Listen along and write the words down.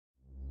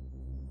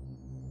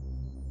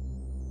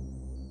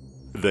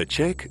The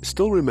cheque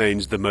still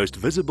remains the most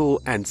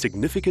visible and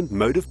significant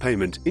mode of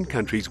payment in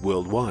countries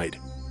worldwide.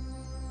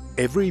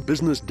 Every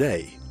business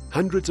day,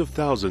 hundreds of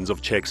thousands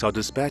of cheques are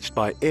dispatched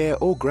by air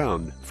or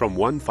ground from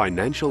one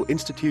financial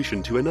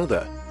institution to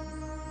another.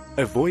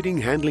 Avoiding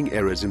handling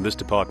errors in this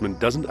department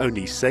doesn't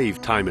only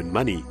save time and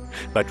money,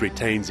 but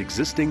retains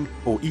existing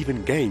or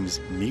even gains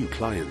new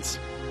clients.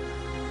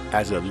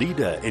 As a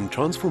leader in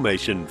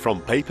transformation from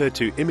paper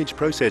to image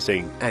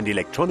processing and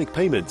electronic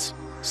payments,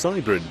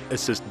 Sybrin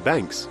assists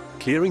banks,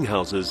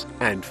 clearinghouses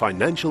and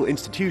financial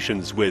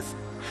institutions with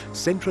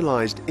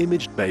centralized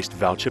image-based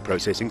voucher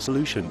processing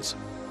solutions,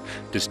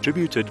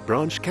 distributed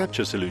branch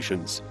capture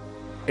solutions,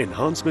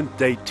 enhancement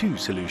day 2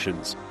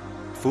 solutions,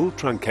 full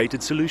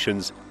truncated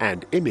solutions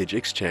and image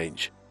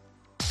exchange.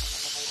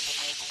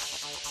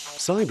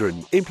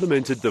 Sybrin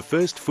implemented the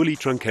first fully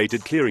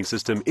truncated clearing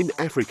system in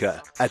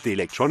Africa at the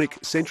Electronic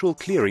Central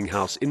Clearing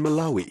House in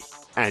Malawi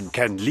and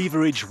can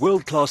leverage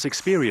world-class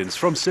experience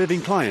from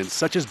serving clients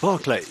such as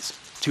Barclays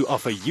to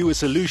offer you a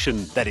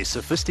solution that is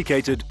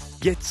sophisticated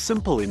yet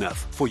simple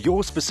enough for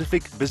your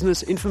specific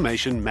business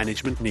information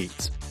management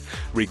needs.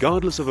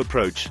 Regardless of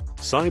approach,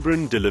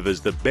 Sybrin delivers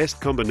the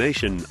best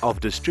combination of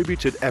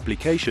distributed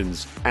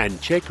applications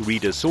and check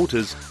reader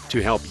sorters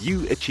to help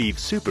you achieve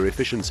super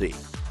efficiency,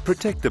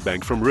 protect the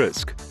bank from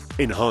risk,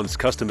 enhance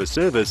customer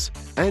service,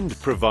 and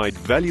provide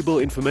valuable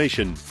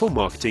information for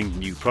marketing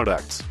new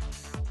products.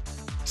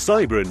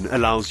 Sybrin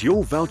allows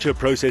your voucher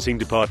processing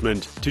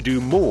department to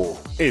do more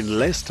in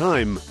less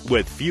time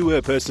with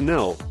fewer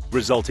personnel,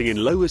 resulting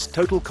in lowest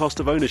total cost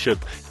of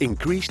ownership,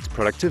 increased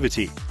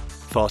productivity,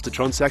 faster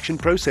transaction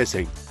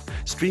processing,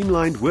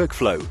 streamlined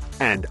workflow,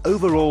 and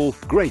overall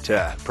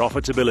greater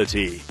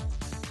profitability.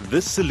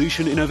 This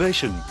solution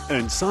innovation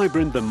earned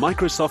Sybrin the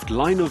Microsoft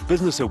Line of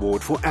Business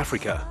Award for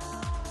Africa.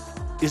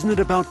 Isn't it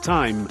about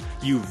time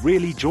you've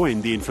really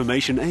joined the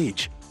information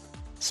age?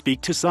 Speak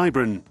to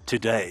Sybrin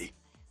today.